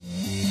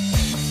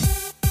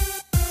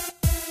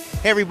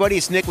Hey everybody,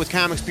 it's Nick with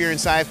Comics Beer and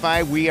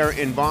Sci-Fi. We are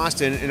in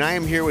Boston, and I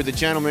am here with a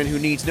gentleman who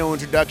needs no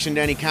introduction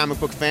to any comic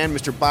book fan,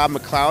 Mr. Bob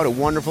McLeod, a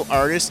wonderful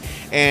artist,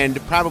 and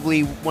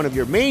probably one of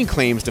your main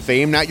claims to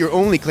fame, not your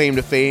only claim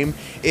to fame,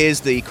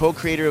 is the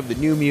co-creator of the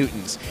New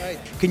Mutants. Right.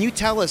 Can you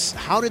tell us,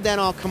 how did that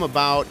all come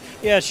about?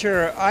 Yeah,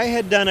 sure. I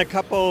had done a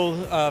couple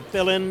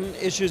fill-in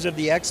issues of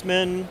the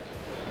X-Men,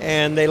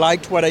 and they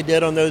liked what I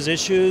did on those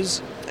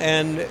issues.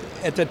 And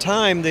at the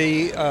time,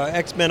 the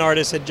X-Men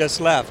artist had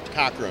just left.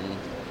 Cockrum.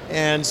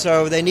 And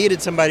so they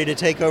needed somebody to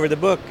take over the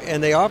book,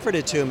 and they offered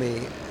it to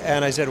me.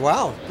 And I said,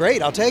 wow,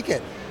 great, I'll take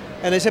it.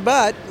 And they said,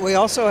 but we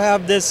also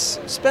have this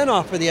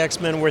spinoff for the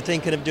X-Men we're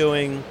thinking of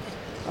doing.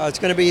 It's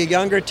going to be a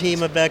younger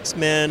team of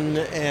X-Men,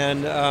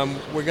 and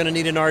we're going to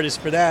need an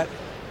artist for that.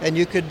 And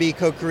you could be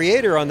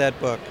co-creator on that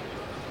book.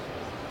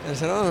 And I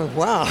said, oh,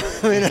 wow.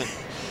 I mean,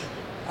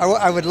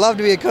 I would love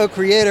to be a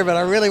co-creator, but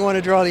I really want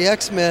to draw the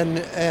X-Men.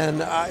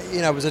 And,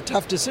 it was a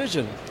tough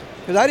decision.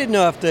 Because I didn't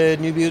know if the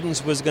New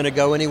Mutants was going to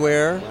go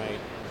anywhere. Right.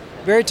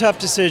 Very tough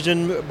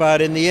decision, but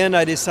in the end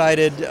I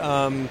decided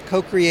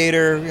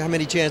co-creator, how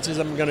many chances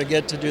I'm going to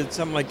get to do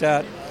something like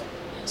that.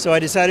 So I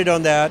decided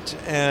on that,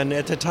 and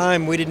at the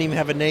time we didn't even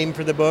have a name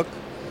for the book.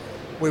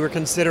 We were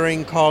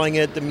considering calling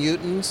it The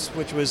Mutants,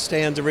 which was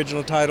Stan's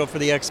original title for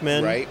the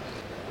X-Men. Right.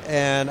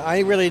 And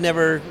I really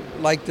never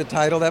liked the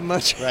title that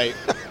much. Right.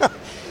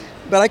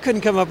 But I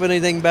couldn't come up with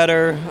anything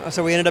better,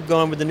 so we ended up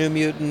going with the New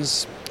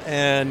Mutants.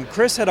 And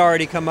Chris had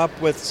already come up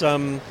with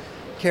some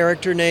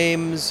character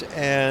names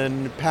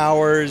and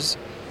powers.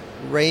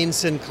 Rain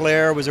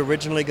Sinclair was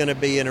originally going to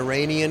be an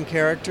Iranian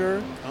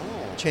character.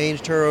 Oh.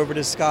 Changed her over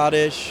to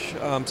Scottish.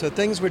 So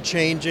things were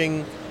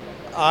changing.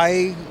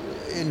 I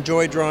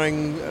enjoy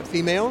drawing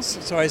females,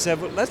 so I said,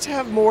 well, let's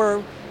have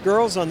more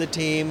girls on the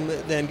team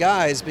than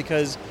guys,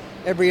 because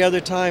every other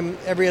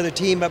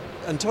team up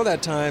until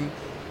that time,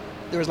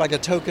 there was like a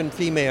token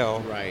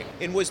female. Right.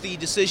 And was the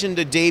decision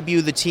to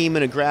debut the team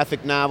in a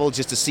graphic novel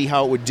just to see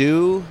how it would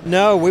do?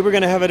 No, we were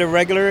going to have it a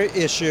regular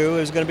issue. It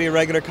was going to be a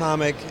regular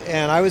comic,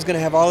 and I was going to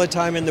have all the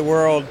time in the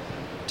world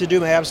to do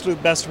my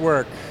absolute best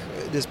work.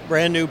 This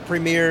brand new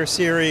premiere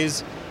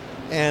series,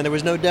 and there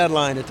was no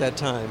deadline at that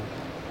time.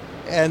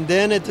 And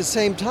then at the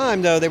same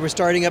time, though, they were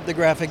starting up the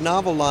graphic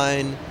novel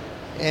line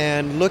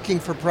and looking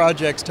for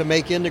projects to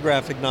make into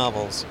graphic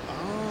novels.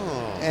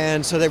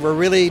 And so they were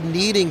really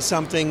needing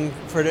something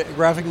for the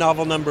graphic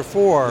novel number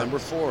 4. Number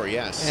 4,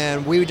 yes.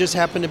 And we just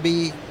happened to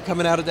be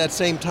coming out at that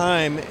same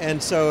time.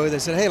 And so they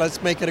said, hey,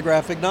 let's make it a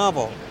graphic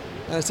novel.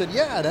 And I said,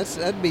 yeah,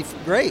 that'd be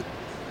great.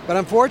 But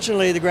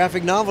unfortunately, the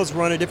graphic novels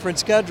were on a different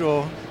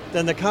schedule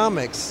than the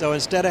comics. So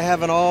instead of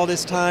having all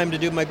this time to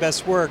do my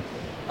best work,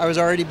 I was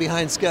already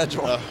behind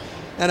schedule.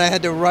 And I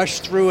had to rush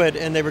through it,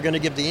 and they were going to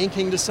give the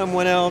inking to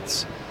someone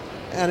else.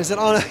 And I said,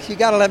 oh, no, you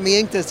got to let me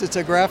ink this. It's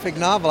a graphic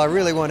novel. I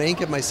really want to ink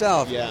it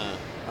myself. Yeah.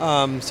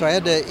 So I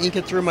had to ink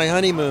it through my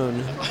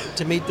honeymoon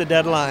to meet the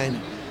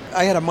deadline.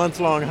 I had a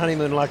month-long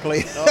honeymoon,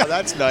 luckily. Oh,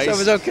 that's nice. So it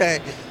was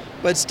okay.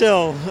 But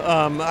still,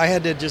 I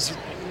had to just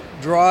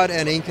draw it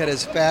and ink it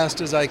as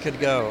fast as I could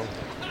go.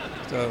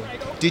 So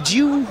did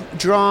you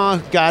draw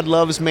God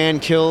Loves, Man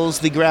Kills,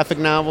 the graphic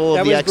novel? That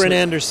of the was X-Men? Brent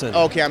Anderson.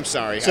 Okay, I'm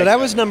sorry. So that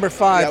was number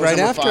 5, right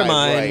after 5,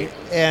 mine. right.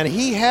 And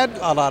he had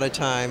a lot of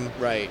time.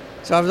 Right.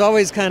 So I was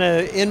always kind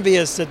of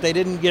envious that they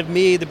didn't give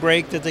me the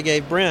break that they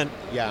gave Brent,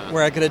 Yeah.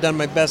 where I could have done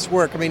my best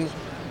work. I mean,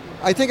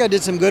 I think I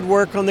did some good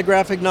work on the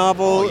graphic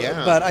novel,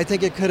 but I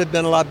think it could have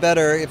been a lot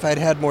better if I'd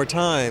had more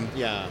time.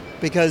 Yeah.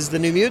 Because The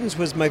New Mutants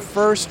was my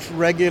first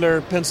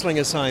regular penciling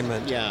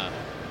assignment. Yeah.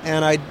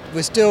 And I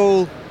was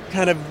still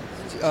kind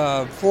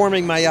of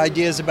forming my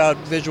ideas about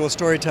visual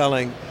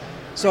storytelling.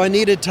 So I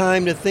needed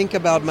time to think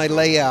about my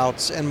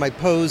layouts and my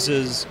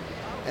poses.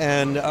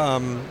 And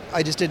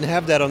I just didn't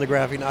have that on the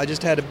graphic. I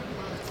just had to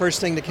first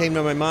thing that came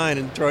to my mind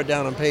and throw it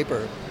down on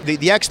paper.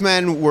 The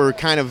X-Men were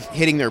kind of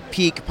hitting their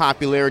peak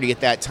popularity at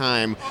that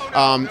time.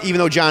 Even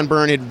though John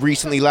Byrne had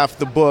recently left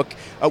the book,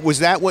 was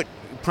that what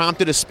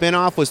prompted a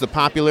spin-off? Was the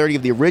popularity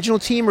of the original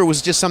team, or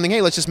was it just something,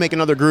 hey, let's just make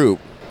another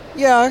group?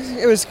 Yeah,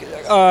 it was.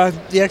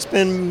 The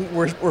X-Men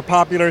were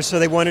popular, so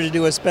they wanted to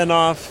do a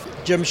spin-off.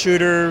 Jim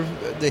Shooter,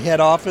 the head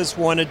office,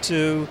 wanted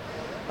to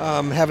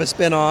have a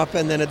spin-off,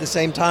 and then at the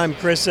same time,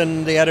 Chris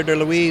and the editor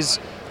Louise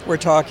were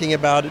talking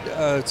about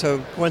it.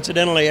 So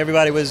coincidentally,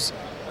 everybody was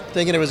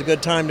thinking it was a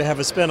good time to have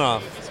a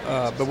spin-off.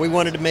 But we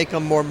wanted to make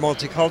them more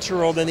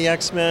multicultural than the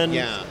X-Men.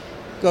 Yeah.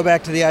 Go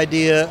back to the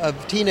idea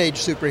of teenage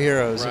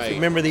superheroes. Right. If you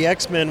remember the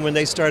X-Men when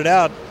they started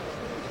out,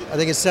 I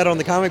think it's set on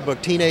the comic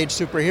book, teenage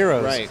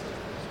superheroes. Right.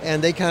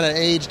 And they kind of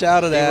aged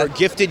out of that. They were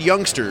gifted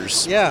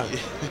youngsters. Yeah,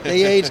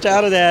 they aged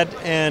out of that,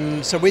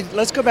 and so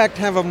let's go back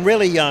to have them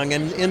really young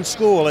and in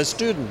school as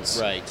students.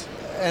 Right.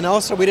 And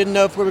also, we didn't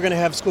know if we were going to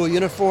have school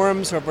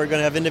uniforms or if we were going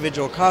to have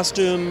individual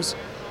costumes.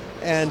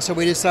 And so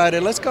we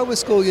decided, let's go with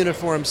school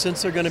uniforms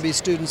since they're going to be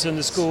students in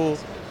the school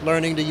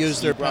learning to use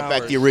their powers. Brought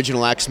back the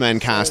original X-Men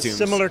costumes.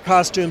 Similar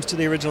costumes to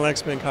the original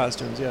X-Men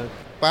costumes, yeah.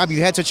 Bob,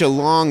 you had such a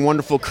long,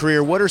 wonderful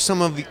career. What are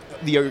some of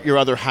your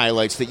other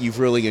highlights that you've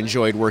really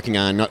enjoyed working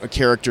on,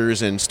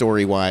 characters and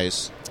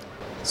story-wise?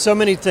 So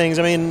many things.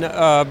 I mean,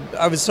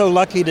 I was so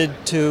lucky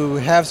to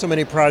have so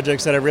many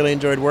projects that I really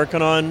enjoyed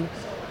working on.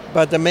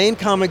 But the main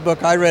comic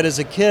book I read as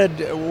a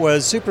kid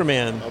was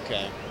Superman.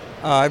 Okay.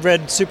 I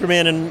read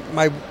Superman, and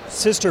my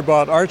sister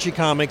bought Archie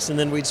comics, and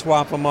then we'd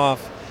swap them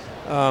off.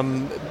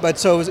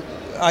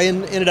 I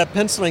ended up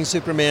penciling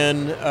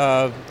Superman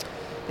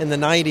in the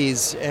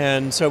 90s,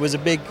 and so it was a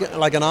big,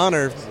 like an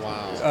honor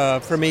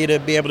for me to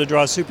be able to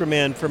draw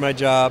Superman for my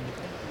job.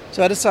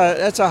 So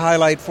that's a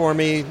highlight for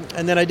me.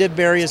 And then I did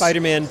various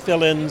Spider-Man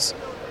fill-ins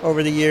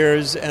over the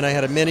years, and I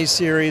had a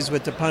mini-series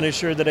with the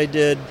Punisher that I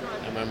did.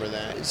 I remember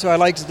that. So I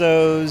liked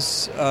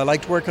those.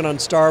 Liked working on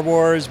Star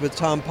Wars with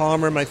Tom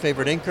Palmer, my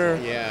favorite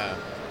inker. Yeah,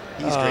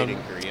 he's a great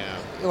inker, yeah.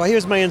 Well,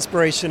 here's my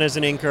inspiration as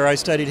an inker. I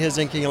studied his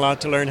inking a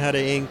lot to learn how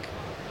to ink,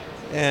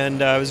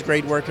 and it was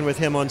great working with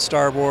him on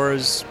Star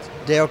Wars.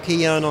 Dale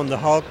Keown on the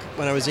Hulk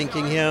when I was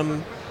inking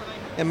him.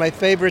 And my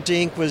favorite to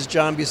ink was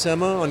John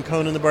Buscema on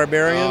Conan the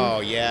Barbarian. Oh,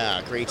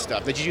 yeah, great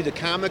stuff. Did you do the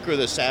comic or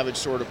the Savage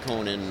Sword of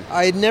Conan?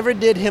 I never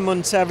did him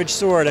on Savage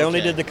Sword. I only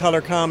did the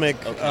color comic.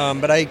 Okay.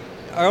 But I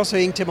also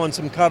inked him on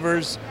some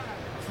covers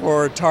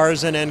for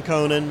Tarzan and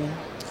Conan.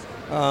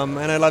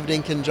 And I loved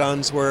inking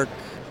John's work.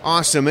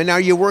 Awesome. And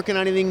are you working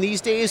on anything these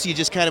days? Are you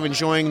just kind of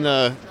enjoying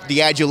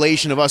the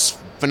adulation of us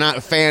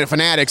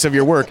fanatics of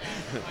your work?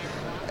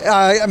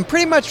 I'm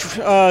pretty much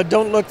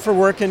don't look for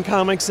work in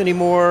comics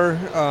anymore.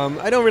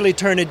 I don't really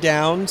turn it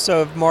down.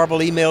 So if Marvel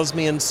emails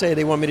me and say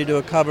they want me to do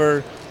a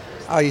cover,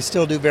 I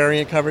still do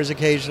variant covers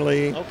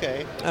occasionally.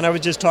 Okay. And I was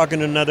just talking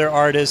to another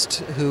artist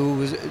who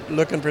was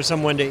looking for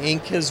someone to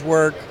ink his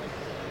work.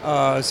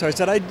 So I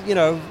said I'd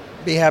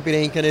be happy to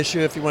ink an issue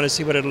if you want to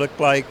see what it looked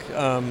like.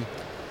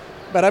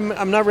 But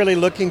I'm not really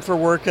looking for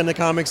work in the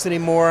comics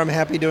anymore. I'm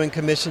happy doing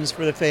commissions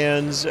for the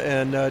fans,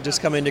 and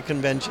just coming to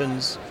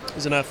conventions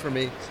is enough for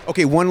me.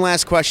 Okay, one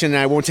last question, and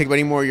I won't take up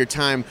any more of your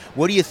time.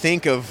 What do you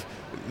think of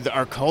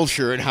our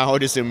culture and how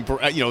it is,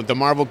 the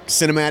Marvel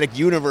Cinematic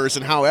Universe,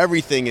 and how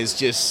everything is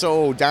just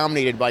so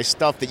dominated by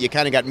stuff that you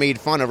kind of got made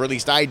fun of, or at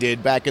least I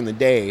did back in the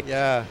day?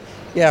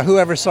 Yeah.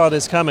 Whoever saw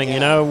this coming?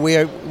 Yeah.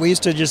 We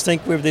used to just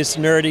think we were this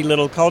nerdy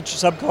little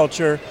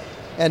subculture,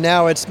 and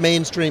now it's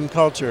mainstream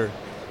culture.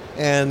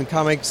 And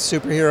comics,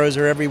 superheroes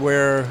are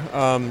everywhere.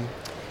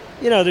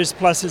 There's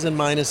pluses and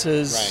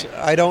minuses.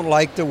 Right. I don't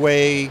like the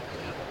way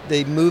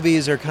the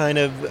movies are kind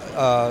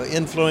of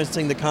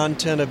influencing the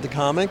content of the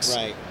comics.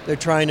 Right. They're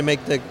trying to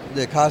make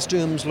the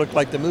costumes look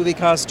like the movie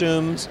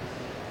costumes.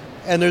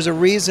 And there's a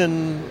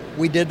reason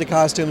we did the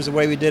costumes the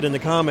way we did in the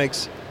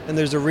comics, and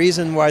there's a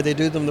reason why they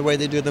do them the way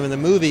they do them in the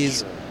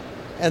movies. Sure.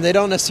 And they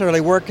don't necessarily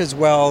work as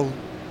well,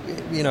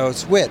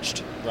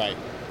 switched. Right.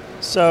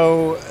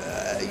 So,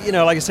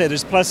 like I say,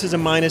 there's pluses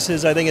and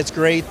minuses. I think it's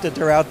great that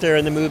they're out there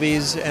in the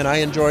movies, and I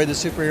enjoy the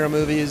superhero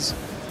movies.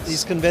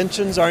 These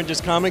conventions aren't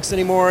just comics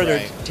anymore. Right.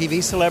 They're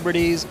TV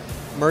celebrities,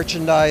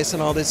 merchandise,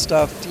 and all this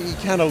stuff. You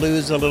kind of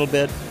lose a little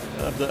bit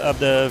of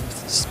the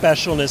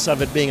specialness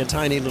of it being a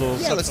tiny little...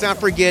 Yeah, let's not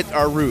forget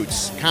our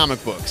roots,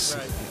 comic books.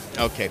 Right.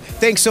 Okay.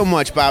 Thanks so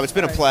much, Bob. It's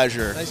been a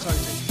pleasure. Nice talking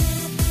to you.